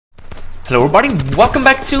Hello everybody, welcome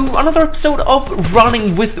back to another episode of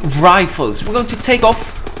Running with Rifles. We're going to take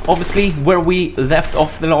off, obviously, where we left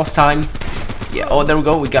off the last time. Yeah, oh there we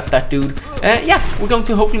go, we got that dude. Yeah, we're going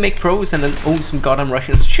to hopefully make pros and then own some goddamn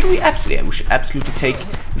Russians. Should we absolutely? Yeah, we should absolutely take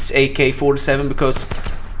this AK-47 because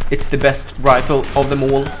it's the best rifle of them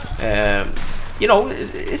all. You know,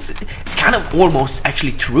 it's kind of almost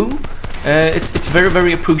actually true. It's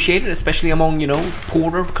very appreciated, especially among, you know,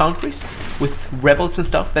 poorer countries with rebels and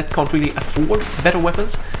stuff that can't really afford better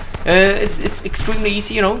weapons. It's extremely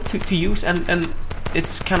easy, you know, to use, and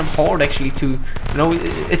it's kind of hard actually to, you know,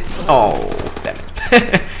 it's damn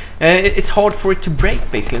it. It's hard for it to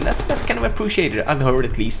break basically, and that's kind of appreciated, I've heard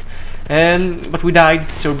at least. But we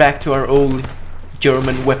died, so we're back to our old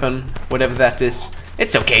German weapon, whatever that is.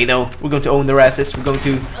 It's okay though, we're going to own their asses, we're going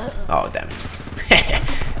to, oh damn it.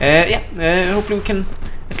 Hopefully we can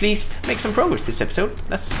at least make some progress this episode.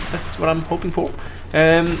 That's what I'm hoping for.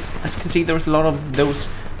 As you can see, there's a lot of those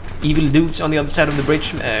evil dudes on the other side of the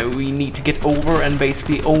bridge. We need to get over and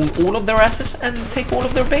basically own all of their asses and take all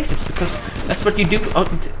of their bases, because that's what you do. Oh,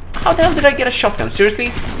 how the hell did I get a shotgun? Seriously?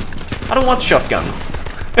 I don't want a shotgun.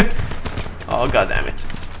 Oh god damn it.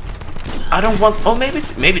 I don't want. Oh, maybe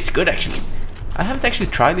it's good actually. I haven't actually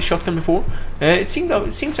tried the shotgun before. It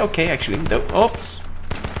seems okay actually. Though. Oops.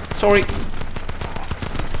 Sorry.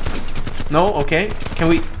 No, okay. Can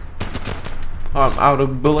we? Oh, I'm out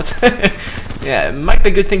of bullets. Yeah, it might be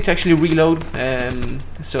a good thing to actually reload,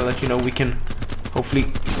 so that, you know, we can hopefully.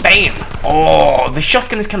 Bam! Oh, the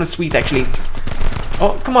shotgun is kind of sweet actually.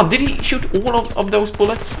 Oh, come on! Did he shoot all of those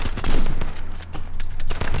bullets?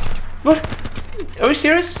 What? Are you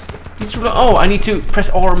serious? Oh, I need to press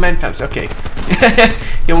R many times. Okay.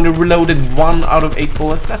 He only reloaded 1 out of 8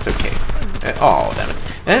 bullets. That's okay. Oh, damn it.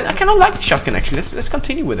 I kind of like the shotgun actually. Let's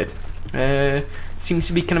continue with it. Seems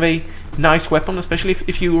to be kind of a nice weapon, especially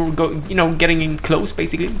if you were getting in close,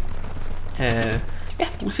 basically. Yeah,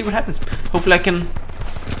 we'll see what happens. Hopefully I can,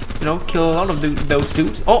 you know, kill a lot of those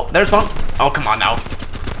dudes. Oh, there's one. Oh, come on now.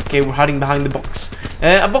 Okay, we're hiding behind the box.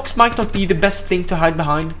 A box might not be the best thing to hide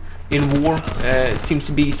behind in war. It seems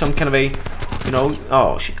to be some kind of a, you know,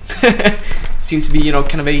 oh shit. Seems to be, you know,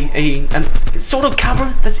 kind of a sort of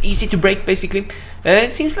cover that's easy to break, basically.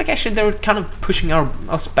 It seems like actually they're kind of pushing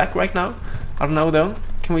us back right now. I don't know though.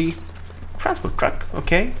 Can we transport truck?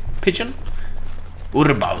 Okay, pigeon.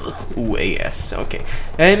 Urbal. UAS. Okay.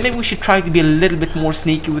 Maybe we should try to be a little bit more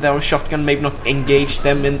sneaky with our shotgun. Maybe not engage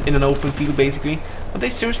them in an open field, basically. Are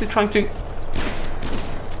they seriously trying to?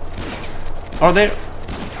 Are there?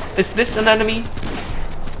 Is this an enemy?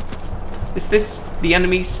 Is this the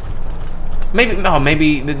enemies? Maybe. Oh,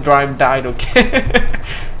 maybe the drive died. Okay.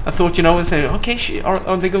 I thought, you know, and saying, okay,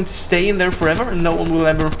 are they going to stay in there forever and no one will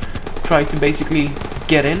ever try to basically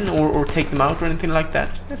get in or take them out or anything like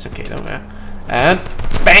that? That's okay though, yeah. And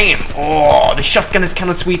bam! Oh, the shotgun is kind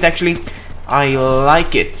of sweet actually. I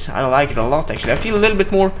like it. I like it a lot actually. I feel a little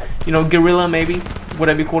bit more, you know, guerrilla maybe,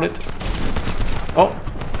 whatever you call it. Oh.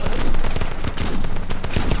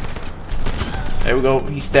 There we go.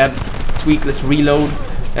 He's dead. Sweet. Let's reload.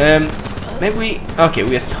 Maybe we. Okay, we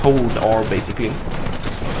just hold R basically.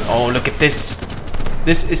 Oh, look at this.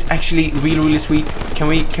 This is actually really sweet. Can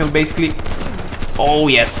we basically... Oh,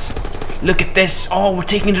 yes. Look at this. Oh, we're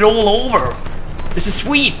taking it all over. This is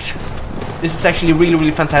sweet. This is actually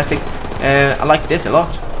really fantastic. I like this a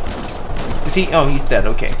lot. You see? Oh, he's dead.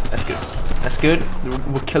 Okay, that's good. That's good.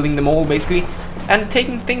 We're killing them all, basically. And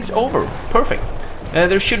taking things over. Perfect.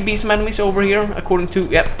 There should be some enemies over here, according to...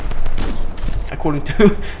 Yep. According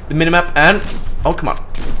to the minimap. And... Oh, come on.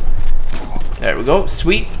 There we go,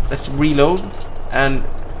 sweet. Let's reload and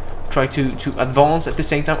try to advance at the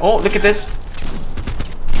same time. Oh, look at this.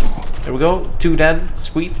 There we go, 2 dead,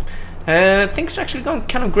 sweet. Things are actually going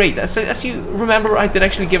kind of great. As you remember, I did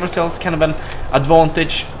actually give ourselves kind of an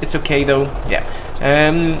advantage. It's okay though, yeah.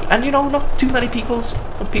 And you know, not too many people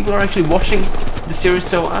are actually watching the series,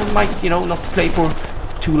 so I might, you know, not play for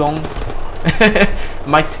too long.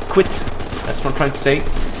 Might quit. That's what I'm trying to say.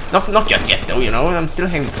 Not just yet though, you know, I'm still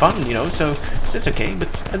having fun, you know, so it's okay, but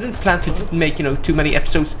I didn't plan to make, you know, too many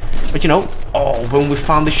episodes, but you know, oh, when we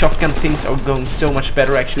found the shotgun, things are going so much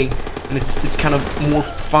better actually, and it's kind of more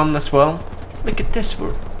fun as well. Look at this,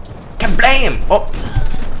 we're kablam!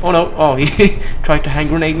 Oh no, oh, he tried to hand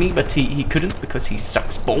grenade me, but he couldn't because he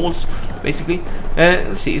sucks balls, basically.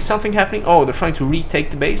 Let's see, is something happening? Oh, they're trying to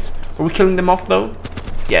retake the base. Are we killing them off though?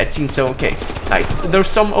 Yeah, it seems so, okay. Nice, there's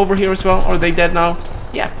some over here as well. Are they dead now?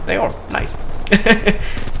 Yeah, they are. Nice.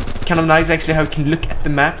 Kind of nice actually how you can look at the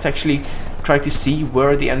map to actually try to see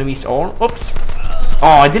where the enemies are. Oops.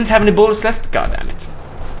 Oh, I didn't have any bullets left. God damn it.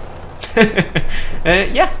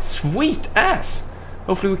 Yeah, sweet ass.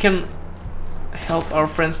 Hopefully we can help our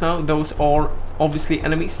friends now. Those are obviously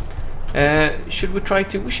enemies. Should we try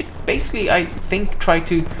to... We should basically, I think, try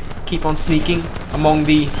to keep on sneaking among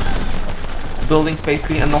the buildings,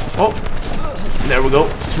 basically, and not... Oh, there we go.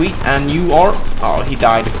 Sweet. And you are... Oh, he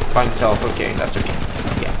died by himself. Okay, that's okay.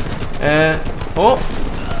 Yeah. Oh.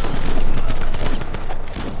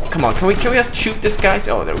 Come on, can we just shoot this guy?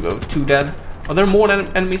 Oh, there we go. 2 dead. Are there more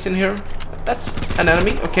enemies in here? That's an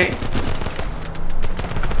enemy. Okay.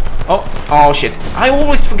 Oh shit. I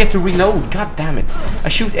always forget to reload. God damn it. I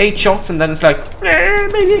shoot 8 shots and then it's like,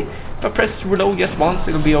 maybe if I press reload just once,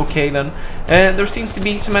 it'll be okay then. There seems to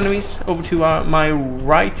be some enemies over to my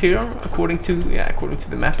right here, according to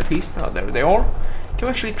the map at least. Oh, there they are. Can we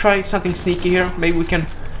actually try something sneaky here? Maybe we can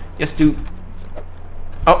just do...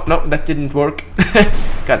 Oh, no, that didn't work.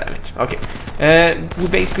 God damn it. Okay. We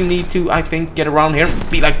basically need to, I think, get around here.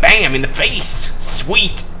 Be like, bam, in the face.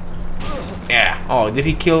 Sweet. Yeah. Oh, did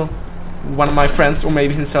he kill one of my friends or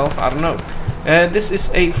maybe himself? I don't know. This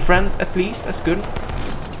is a friend at least. That's good.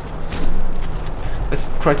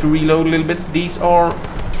 Let's try to reload a little bit. These are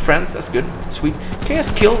friends. That's good. Sweet. Can you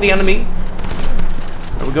just kill the enemy?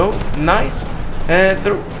 There we go. Nice.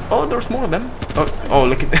 There's more of them. Oh,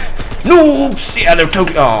 look at that. Noobs! Yeah, they're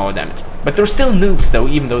totally... Oh, damn it. But they're still noobs, though,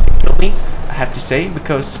 even though they killed me, I have to say,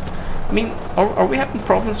 because... I mean, are we having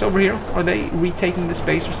problems over here? Are they retaking the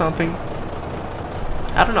space or something?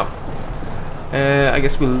 I don't know. I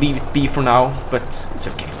guess we'll leave it be for now, but it's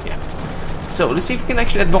okay, yeah. So, let's see if we can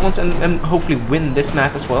actually advance and hopefully win this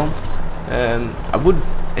map as well. I would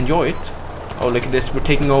enjoy it. Oh, look at this, we're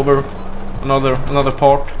taking over another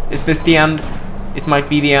part. Is this the end? It might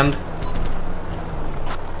be the end.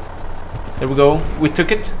 There we go. We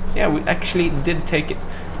took it. Yeah, we actually did take it.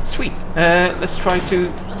 Sweet. Let's try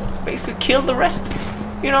to basically kill the rest.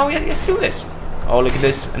 You know, yeah, let's do this. Oh, look at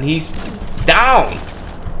this. And he's down.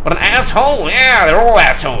 What an asshole. Yeah, they're all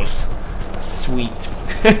assholes. Sweet.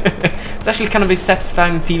 It's actually kind of a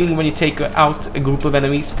satisfying feeling when you take out a group of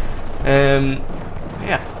enemies.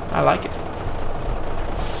 Yeah, I like it.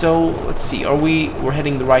 So, let's see. We're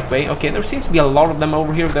heading the right way. Okay, there seems to be a lot of them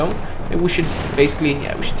over here, though. We should basically,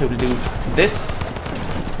 yeah, we should totally do this.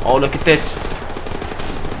 Oh, look at this.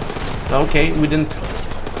 Okay, we didn't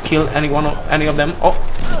kill any of them. Oh,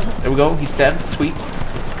 there we go. He's dead. Sweet.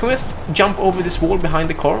 Can we just jump over this wall behind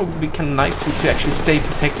the car? It would be kind of nice to actually stay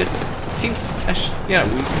protected. It seems, yeah,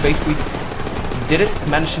 we basically did it.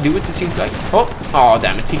 Managed to do it, it seems like. Oh,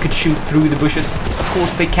 damn it. He could shoot through the bushes. Of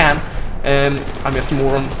course they can. I'm just a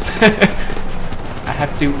moron. I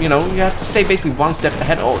have to, you know, you have to stay basically one step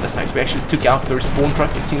ahead. Oh, that's nice. We actually took out the respawn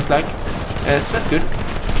truck, it seems like. So that's good.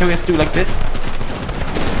 Can we just do like this?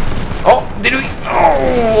 Oh, did we?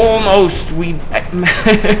 Oh, almost. We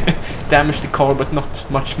damaged the car, but not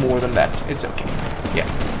much more than that. It's okay. Yeah.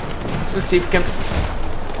 So let's see if we can...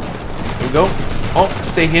 There we go. Oh,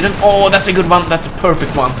 stay hidden. Oh, that's a good one. That's a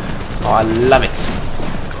perfect one. Oh, I love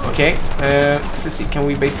it. Okay. So let's see. Can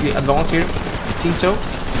we basically advance here? It seems so.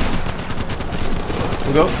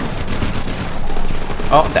 We go.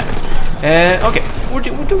 Oh, damn it. Okay, we're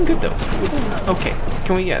doing good though. Okay,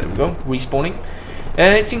 can we? Yeah, there we go. Respawning.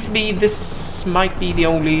 It seems to be this might be the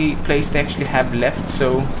only place they actually have left,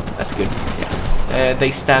 so that's good. Yeah.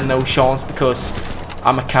 They stand no chance because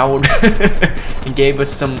I'm a coward and gave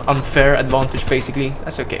us some unfair advantage. Basically,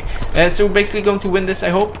 that's okay. So we're basically going to win this. I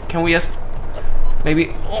hope. Can we just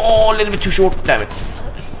maybe? Oh, a little bit too short. Damn it.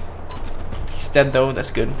 He's dead though.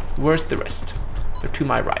 That's good. Where's the rest? They're to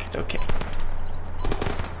my right, okay.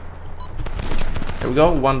 There we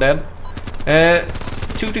go, 1 dead.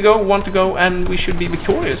 2 to go, 1 to go, and we should be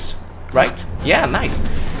victorious, right? Yeah, nice.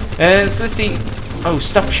 So let's see. Oh,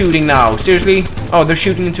 stop shooting now, seriously? Oh, they're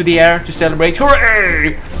shooting into the air to celebrate.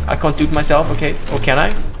 Hooray! I can't do it myself, okay. Or can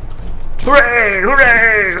I? Hooray!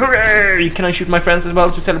 Hooray! Hooray! Can I shoot my friends as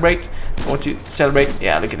well to celebrate? I want to celebrate.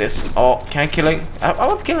 Yeah, look at this. Oh, can I kill him? I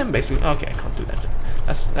want to kill him, basically. Okay, I can't do that.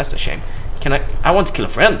 That's a shame. Can I want to kill a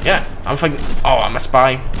friend, yeah. I'm fucking... Oh, I'm a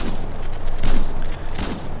spy.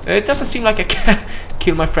 It doesn't seem like I can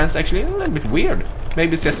kill my friends, actually. A little bit weird.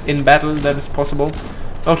 Maybe it's just in battle that is possible.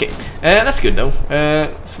 Okay, that's good, though.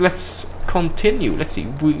 So let's continue. Let's see.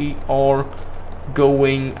 We are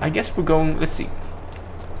going... I guess we're going... Let's see.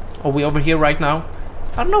 Are we over here right now?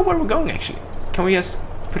 I don't know where we're going, actually. Can we just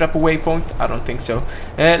put up a waypoint? I don't think so.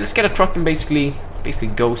 Let's get a truck and basically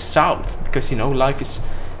go south. Because, you know, life is...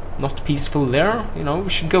 not peaceful there, you know.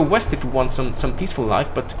 We should go west if we want some peaceful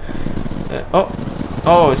life, but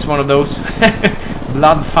oh, it's one of those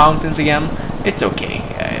blood fountains again. It's okay.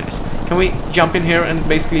 Yeah, it is. Can we jump in here and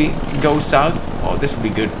basically go south? Oh, this will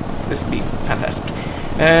be good. This would be fantastic.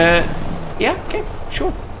 Yeah, okay,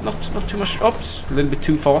 sure. Not too much. Oops, a little bit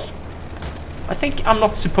too fast. I think I'm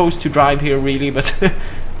not supposed to drive here really, but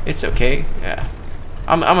it's okay. Yeah,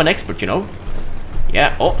 I'm an expert, you know.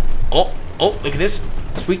 Yeah. Oh, look at this.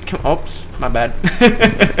 Sweet. Oops, my bad.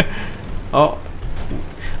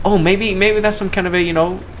 Oh, maybe that's some kind of a, you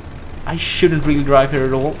know, I shouldn't really drive here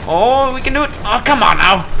at all. Oh, we can do it. Oh, come on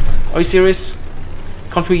now. Are you serious?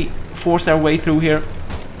 Can't we force our way through here?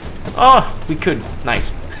 Oh, we could.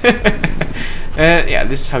 Nice. Yeah,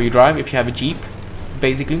 this is how you drive if you have a Jeep,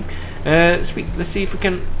 basically. Sweet. Let's see if we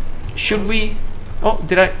can. Should we? Oh,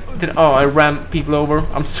 did I? Oh, I ran people over.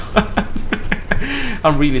 I'm sorry.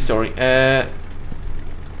 I'm really sorry.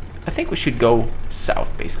 I think we should go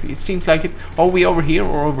south, basically. It seems like it. Are we over here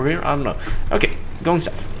or over here? I don't know. Okay, going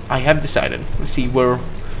south. I have decided. Let's see where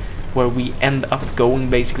we end up going,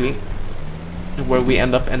 basically. Where we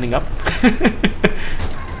end up ending up.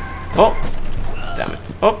 Oh, damn it.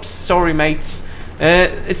 Oops, sorry, mates.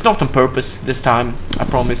 It's not on purpose this time, I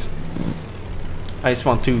promise. I just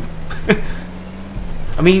want to...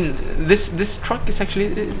 I mean, this truck is actually...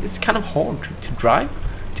 It's kind of hard to drive,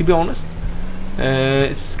 to be honest.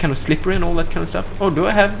 It's kind of slippery and all that kind of stuff. Oh, do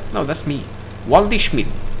I have... No, that's me. Waldi Schmid.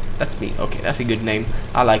 That's me. Okay, that's a good name.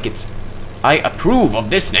 I like it. I approve of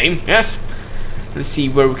this name. Yes. Let's see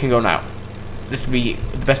where we can go now. This will be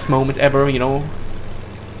the best moment ever, you know.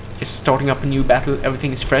 Just starting up a new battle.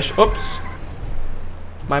 Everything is fresh. Oops.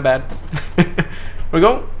 My bad. Here we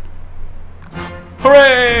go.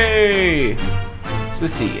 Hooray! So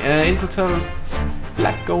let's see. Inteltel's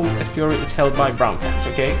black gold estuary is held by brown pants.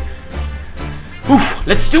 Okay. Whew,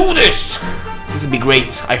 let's do this! This will be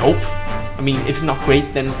great, I hope. I mean, if it's not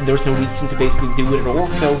great, then there's no reason to basically do it at all.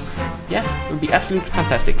 So, yeah, it would be absolutely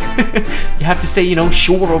fantastic. You have to stay, you know,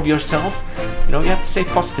 sure of yourself. You know, you have to stay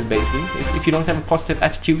positive, basically. If you don't have a positive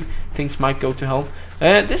attitude, things might go to hell.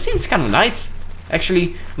 This seems kind of nice.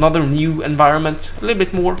 Actually, another new environment. A little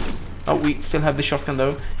bit more. Oh, we still have the shotgun,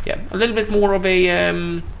 though. Yeah, a little bit more of a...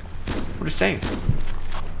 what do you say?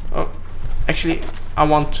 Oh, actually, I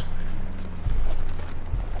want...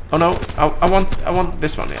 Oh no, I want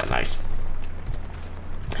this one. Yeah, nice.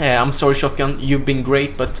 I'm sorry, shotgun, you've been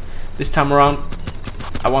great, but this time around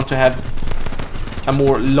I want to have a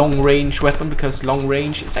more long-range weapon, because long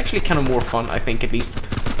range is actually kind of more fun, I think, at least.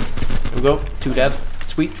 There we go, 2 dead,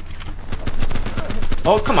 sweet.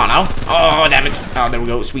 Oh, come on now. Oh, damn it. Oh, there we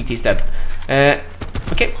go, sweet, he's dead.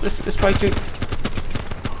 Okay, let's try to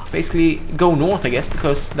basically go north, I guess,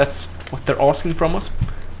 because that's what they're asking from us.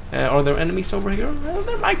 Are there enemies over here? Well,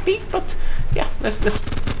 there might be, but yeah, let's...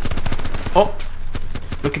 Oh,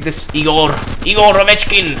 look at this, Igor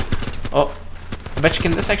Ovechkin. Oh,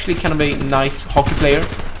 Ovechkin, that's actually kind of a nice hockey player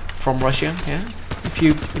from Russia, yeah, if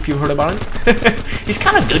you've heard about him. He's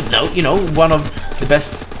kind of good though, you know, one of the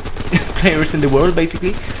best players in the world,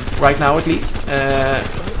 basically, right now at least.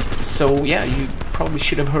 So yeah, you probably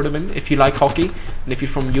should have heard of him if you like hockey, and if you're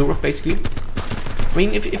from Europe, basically. I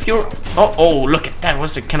mean, if you're... Oh, look at that.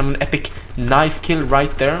 Was a kind of an epic knife kill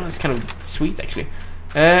right there. It's kind of sweet, actually.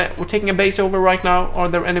 We're taking a base over right now. Are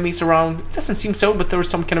there enemies around? It doesn't seem so, but there is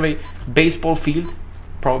some kind of a baseball field.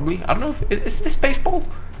 Probably. I don't know. Is this baseball?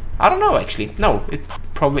 I don't know, actually. No, it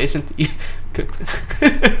probably isn't.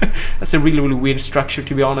 That's a really, really weird structure,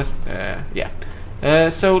 to be honest. Yeah.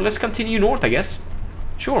 So let's continue north, I guess.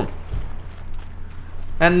 Sure.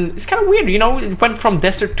 And it's kind of weird, you know, it went from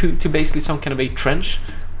desert to basically some kind of a trench.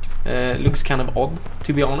 Looks kind of odd,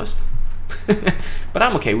 to be honest. But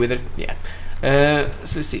I'm okay with it, yeah.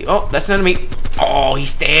 So let's see. Oh, that's an enemy. Oh,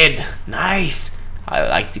 he's dead. Nice. I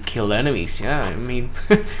like to kill enemies, yeah. I mean,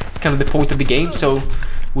 it's kind of the point of the game, so it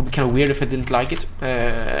would be kind of weird if I didn't like it.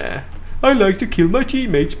 I like to kill my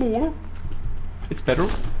teammates more. It's better.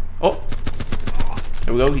 Oh,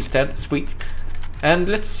 there we go, he's dead, sweet. And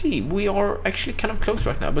let's see, we are actually kind of close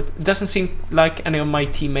right now, but it doesn't seem like any of my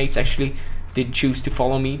teammates actually did choose to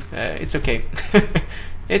follow me. It's okay.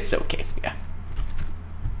 It's okay, yeah.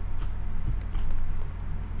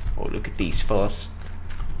 Oh, look at these fellas.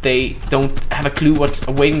 They don't have a clue what's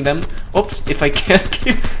awaiting them. Oops, if I can't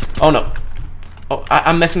keep... Oh no. Oh,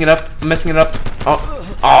 I'm messing it up. I'm messing it up.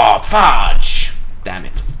 Oh, fudge! Damn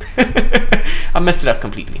it. I messed it up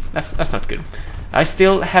completely. That's not good. I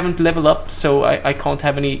still haven't leveled up, so I can't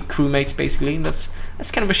have any crewmates, basically. That's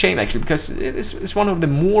kind of a shame, actually, because it's one of the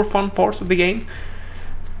more fun parts of the game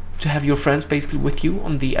to have your friends basically with you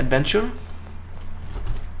on the adventure.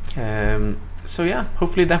 So yeah,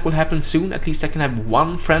 hopefully that will happen soon. At least I can have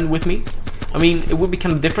one friend with me. I mean, it would be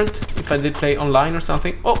kind of different if I did play online or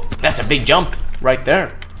something. Oh, that's a big jump right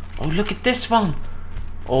there. Oh, look at this one.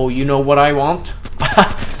 Oh, you know what I want?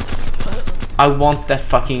 I want that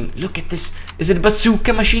fucking... Look at this. Is it a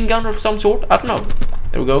bazooka machine gun of some sort? I don't know.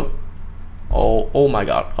 There we go. Oh my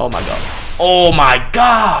god. Oh my god. Oh my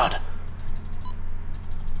god.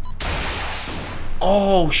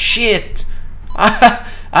 Oh shit.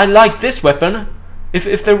 I like this weapon.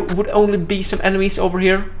 If there would only be some enemies over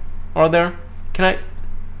here. Are there? Can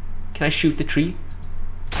I shoot the tree?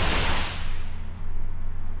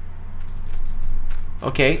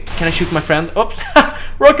 Okay, can I shoot my friend? Oops!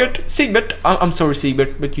 Rocket! Siegbert! I'm sorry,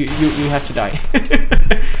 Siegbert, but you have to die.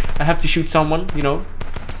 I have to shoot someone, you know.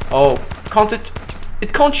 Oh, can't it?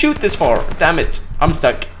 It can't shoot this far. Damn it. I'm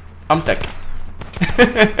stuck. I'm stuck.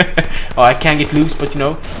 Oh, I can't get loose, but you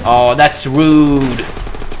know. Oh, that's rude.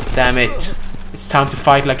 Damn it. It's time to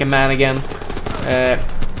fight like a man again. There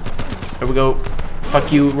we go.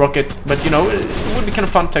 Fuck you, Rocket. But you know, it would be kind of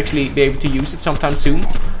fun to actually be able to use it sometime soon.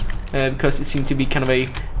 Because it seemed to be kind of a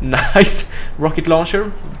nice rocket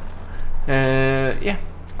launcher. Yeah,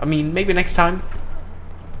 I mean, maybe next time.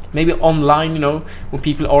 Maybe online, you know, when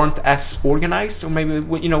people aren't as organized, or maybe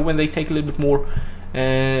you know, when they take a little bit more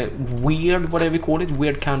weird, whatever you call it,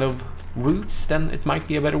 weird kind of routes, then it might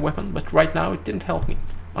be a better weapon. But right now, it didn't help me,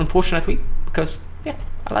 unfortunately, because yeah,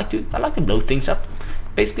 I like to blow things up,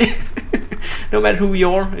 basically. No matter who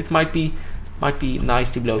you are, it might be nice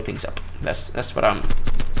to blow things up. That's what I'm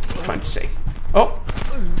trying to say. Oh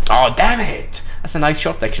damn it, that's a nice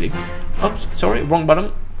shot actually. Oops, sorry, wrong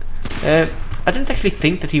button. I didn't actually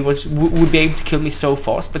think that he would be able to kill me so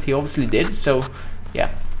fast, but he obviously did, so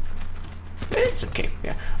yeah, it's okay.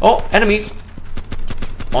 Yeah. Oh, enemies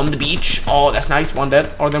on the beach. Oh, that's nice, one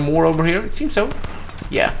dead. Are there more over here? It seems so.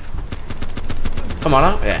 Yeah, come on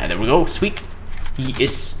now. Yeah, there we go, sweet. He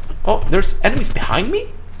is... Oh, there's enemies behind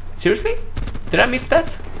me? Seriously? Did I miss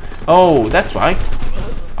that? Oh, that's why.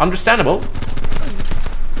 Understandable.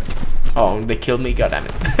 Oh, they killed me,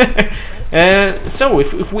 goddammit. So,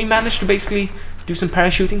 if we manage to basically do some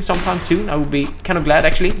parachuting sometime soon, I would be kind of glad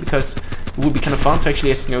actually, because it would be kind of fun to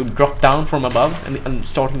actually just, you know, drop down from above and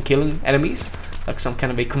start killing enemies, like some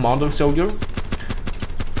kind of a commando soldier.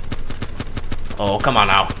 Oh, come on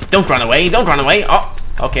now. Don't run away, don't run away. Oh,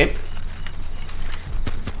 okay.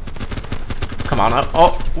 Come on now.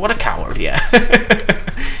 Oh, what a coward, yeah.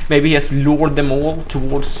 Maybe he has lured them all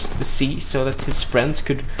towards the sea so that his friends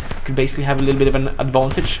could basically have a little bit of an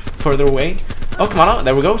advantage further away. Oh, come on now.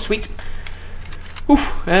 There we go. Sweet. Oof.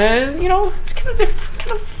 You know, it's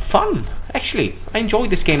kind of fun, actually. I enjoy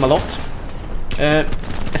this game a lot.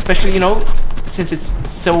 Especially, you know, since it's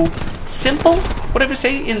so simple, whatever you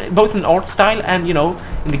say, in both in art style and, you know,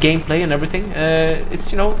 in the gameplay and everything.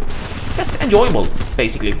 It's, you know, it's just enjoyable,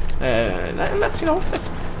 basically. That's, you know,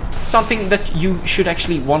 that's something that you should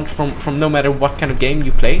actually want from no matter what kind of game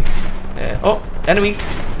you play. Oh, enemies.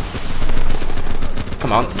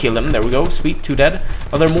 Come on, kill them. There we go. Sweet, 2 dead.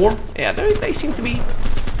 Are there more? Yeah, they seem to be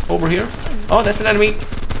over here. Oh, that's an enemy.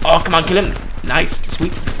 Oh, come on, kill him. Nice,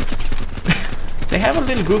 sweet. They have a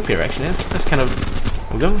little group here, actually. That's kind of...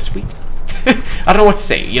 There we go, sweet. I don't know what to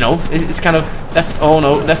say, you know. It's kind of... That's... Oh,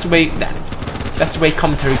 no, that's the way... Damn it. That's the way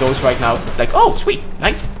commentary goes right now. It's like, oh, sweet,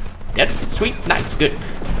 nice. Dead, sweet, nice, good.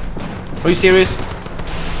 Are you serious?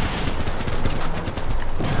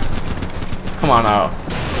 Come on now.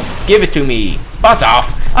 Give it to me. Buzz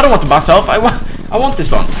off. I don't want to buzz off. I want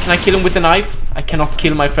this one. Can I kill him with a knife? I cannot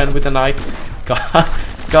kill my friend with a knife.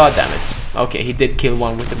 God damn it. Okay, he did kill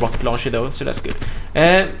one with the rocket launcher though, so that's good.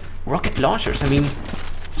 Rocket launchers, I mean,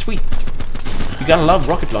 sweet. You gotta love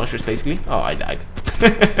rocket launchers, basically. Oh, I died.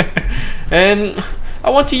 I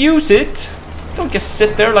want to use it. Don't just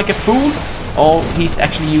sit there like a fool. Oh, he's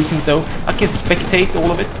actually using it though. I can spectate all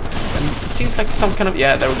of it. And it seems like some kind of...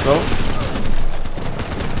 Yeah, there we go.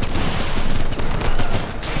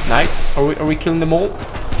 Nice. Are we killing them all?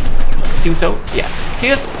 Seems so. Yeah. Can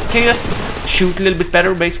you just shoot a little bit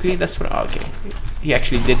better? Basically, that's what. Oh, okay. He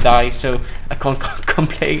actually did die, so I can't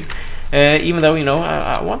complain. Even though, you know,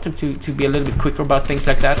 I want him to be a little bit quicker about things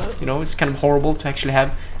like that. You know, it's kind of horrible to actually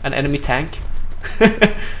have an enemy tank.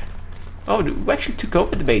 Oh, we actually took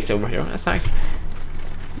over the base over here. That's nice.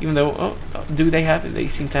 Even though, oh, do they have? They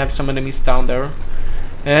seem to have some enemies down there.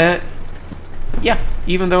 Yeah.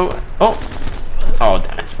 Even though, oh,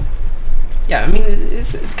 damn it. Yeah, I mean,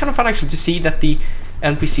 it's kind of fun actually to see that the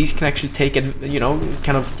NPCs can actually take, you know,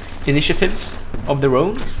 kind of initiatives of their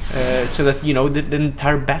own, so that, you know, the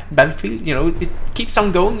entire battlefield, you know, it keeps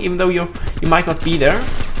on going even though you might not be there.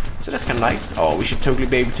 So that's kind of nice. Oh, we should totally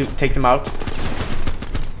be able to take them out.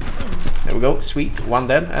 There we go, sweet, 1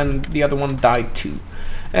 dead, and the other one died too.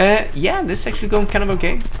 Yeah, this is actually going kind of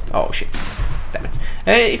okay. Oh shit, damn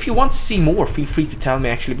If you want to see more, feel free to tell me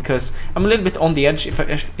actually, because I'm a little bit on the edge if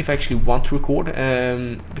I actually want to record,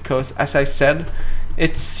 because as I said,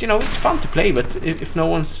 it's, you know, it's fun to play, but if no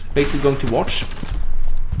one's basically going to watch,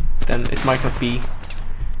 then it might not be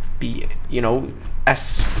you know,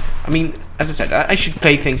 as, I mean, as I said, I should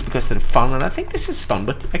play things because they're fun, and I think this is fun,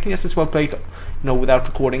 but I can just as well play it, you know, without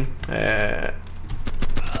recording.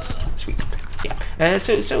 Sweet. Yeah.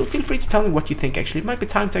 So feel free to tell me what you think. Actually, it might be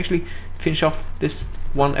time to actually finish off this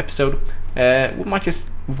one episode. We might just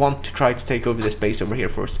want to try to take over this base over here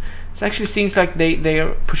first. It actually seems like they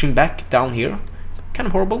are pushing back down here. Kind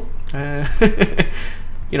of horrible.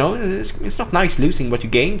 You know, it's not nice losing what you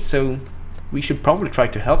gained, so we should probably try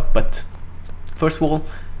to help. But first of all,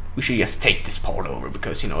 we should just take this part over,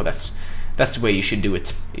 because, you know, that's the way you should do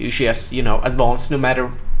it. You should just, you know, advance no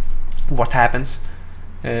matter what happens.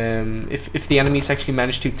 If the enemies actually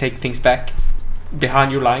manage to take things back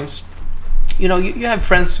behind your lines, you know, you have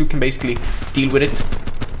friends who can basically deal with it.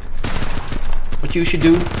 What you should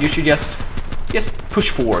do, you should just push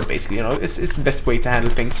forward, basically, you know, it's the best way to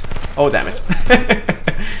handle things. Oh, damn it.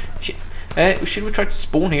 Shit. Should we try to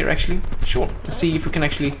spawn here, actually? Sure. Let's see if we can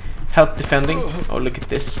actually help defending. Oh, look at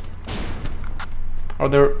this. Are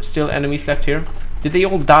there still enemies left here? Did they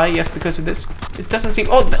all die just because of this? It doesn't seem...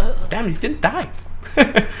 Oh, damn, it didn't die.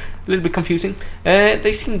 A little bit confusing.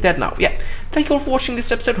 They seem dead now. Yeah. Thank you all for watching this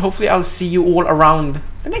episode. Hopefully I'll see you all around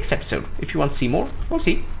the next episode. If you want to see more, we'll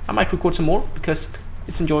see. I might record some more because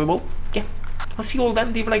it's enjoyable. Yeah. I'll see you all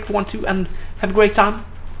then. Leave a like if you want to, and have a great time.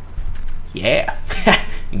 Yeah.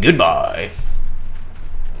 Goodbye.